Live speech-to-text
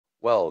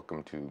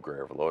Welcome to Gray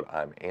Overload.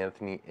 I'm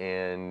Anthony,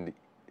 and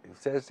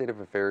sad state of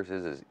affairs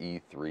is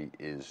E3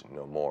 is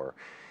no more.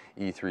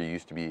 E3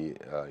 used to be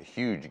a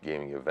huge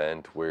gaming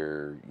event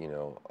where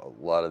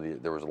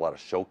there was a lot of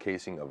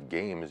showcasing of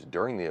games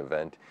during the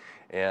event,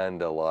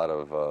 and a lot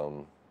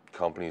of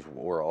companies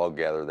were all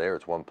gathered there.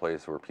 It's one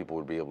place where people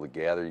would be able to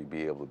gather, you'd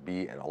be able to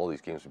be, and all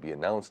these games would be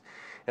announced.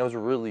 And it was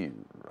really,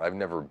 I've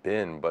never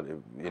been, but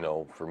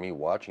for me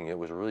watching it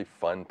was a really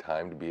fun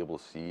time to be able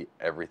to see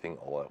everything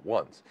all at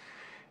once.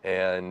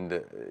 And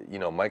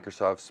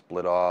Microsoft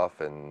split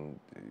off and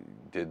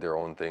did their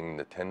own thing.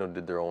 Nintendo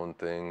did their own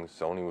thing.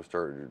 Sony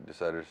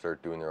decided to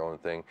start doing their own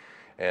thing.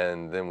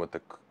 And then with the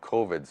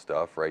COVID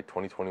stuff, right?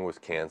 2020 was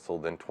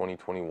canceled. Then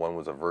 2021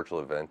 was a virtual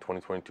event.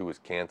 2022 was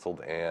canceled,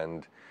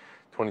 and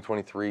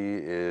 2023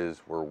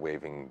 is we're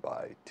waving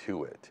by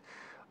to it.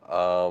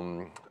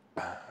 Um,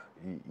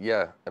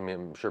 yeah, I mean,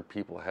 I'm sure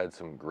people had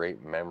some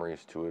great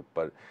memories to it,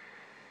 but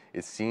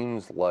it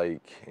seems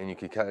like, and you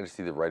can kind of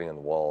see the writing on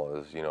the wall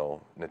as,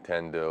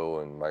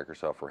 Nintendo and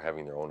Microsoft were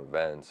having their own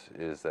events,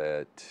 is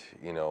that,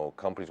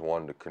 companies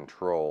wanted to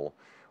control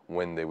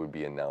when they would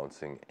be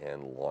announcing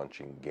and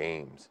launching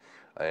games.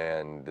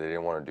 And they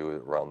didn't want to do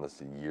it around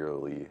this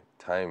yearly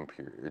time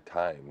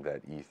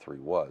that E3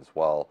 was.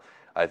 While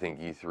I think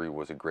E3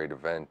 was a great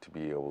event to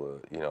be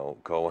able to,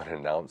 go and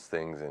announce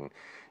things, and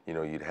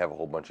you'd have a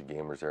whole bunch of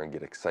gamers there and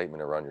get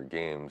excitement around your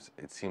games.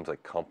 It seems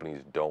like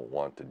companies don't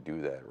want to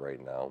do that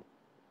right now.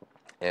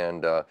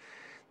 And the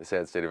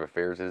sad state of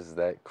affairs is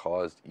that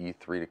caused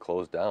E3 to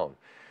close down.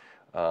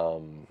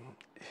 Um,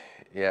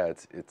 yeah,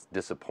 it's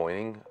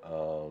disappointing.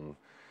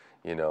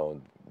 You know,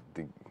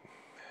 the,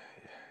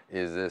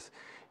 is this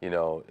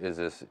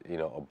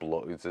a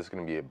blow? Is this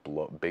going to be a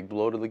big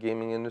blow to the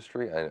gaming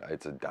industry?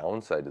 It's a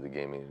downside to the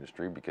gaming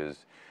industry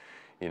because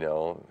you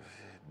know,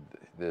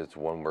 there's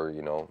one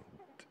where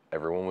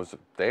everyone was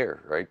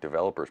there, right?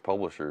 Developers,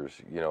 publishers,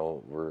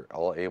 were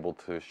all able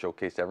to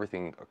showcase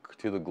everything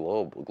to the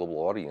global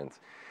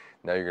audience.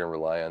 Now you're going to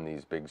rely on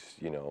these big,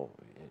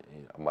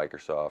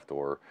 Microsoft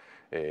or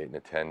a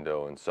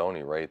Nintendo and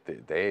Sony, right?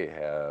 They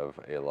have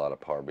a lot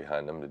of power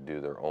behind them to do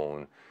their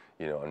own,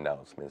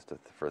 announcements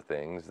for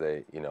things.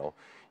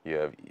 You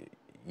have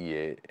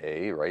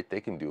EA, right? They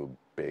can do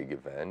a big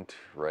event,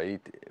 right?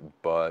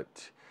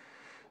 But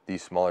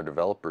these smaller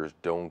developers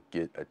don't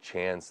get a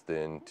chance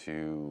then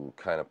to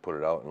kind of put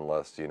it out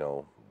unless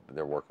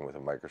they're working with a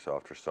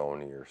Microsoft or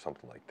Sony or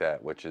something like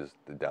that, which is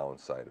the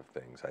downside of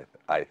things,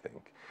 I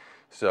think.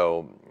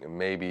 So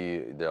maybe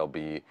there'll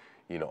be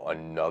a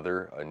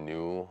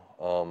new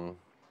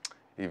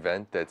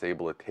event that's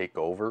able to take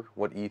over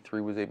what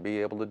E3 was be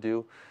able to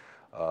do.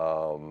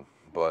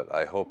 But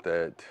I hope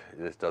that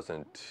this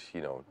doesn't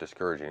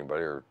discourage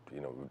anybody or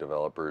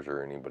developers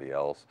or anybody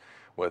else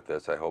with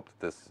this. I hope that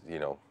this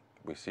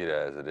we see it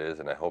as it is,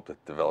 and I hope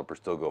that developers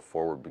still go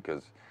forward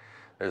because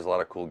there's a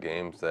lot of cool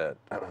games that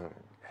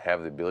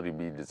have the ability to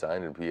be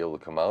designed and be able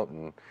to come out,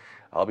 and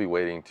I'll be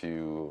waiting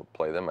to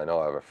play them. I know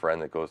I have a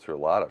friend that goes through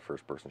a lot of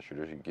first-person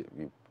shooters.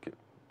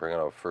 Bring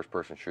out a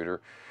first-person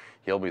shooter,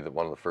 he'll be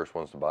one of the first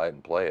ones to buy it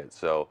and play it.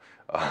 So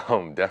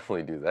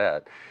definitely do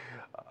that.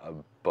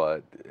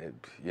 But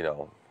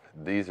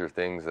these are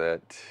things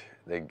that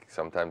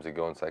sometimes they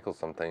go in cycles.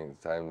 Sometimes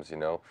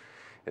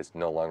it's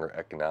no longer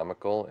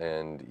economical,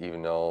 and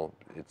even though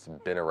it's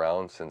been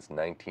around since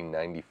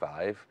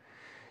 1995,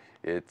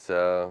 it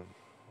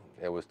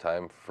was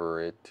time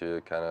for it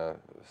to kind of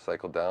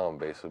cycle down,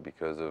 basically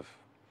because of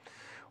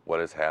what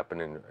has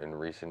happened in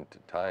recent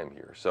time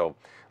here. So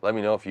let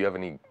me know if you have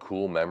any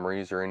cool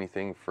memories or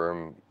anything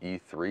from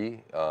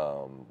E3.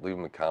 Leave them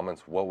in the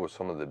comments. What were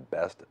some of the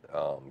best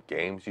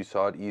games you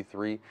saw at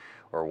E3,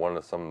 or one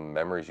of some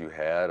memories you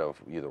had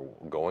of either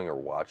going or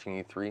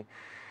watching E3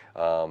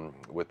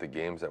 with the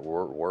games that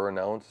were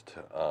announced?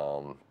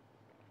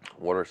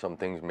 What are some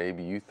things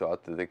maybe you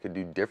thought that they could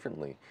do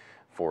differently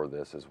for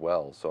this as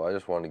well? So I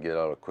just wanted to get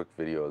out a quick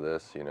video of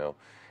this.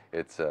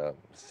 It's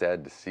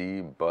sad to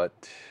see,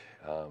 but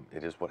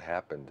it is what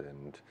happened,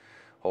 and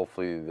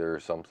hopefully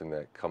there's something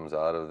that comes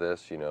out of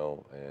this,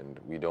 and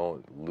we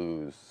don't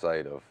lose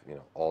sight of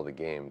all the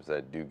games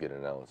that do get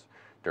announced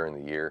during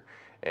the year,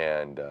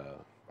 and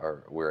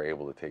we're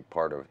able to take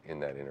part of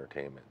in that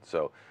entertainment.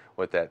 So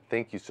with that,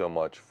 thank you so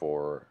much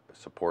for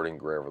supporting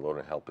Gray Overload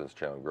and helping this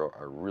channel grow.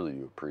 I really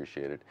do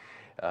appreciate it.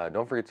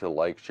 Don't forget to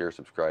like, share,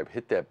 subscribe,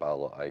 hit that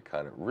bell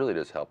icon. It really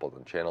does help out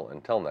the channel.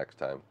 Until next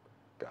time,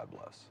 God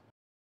bless.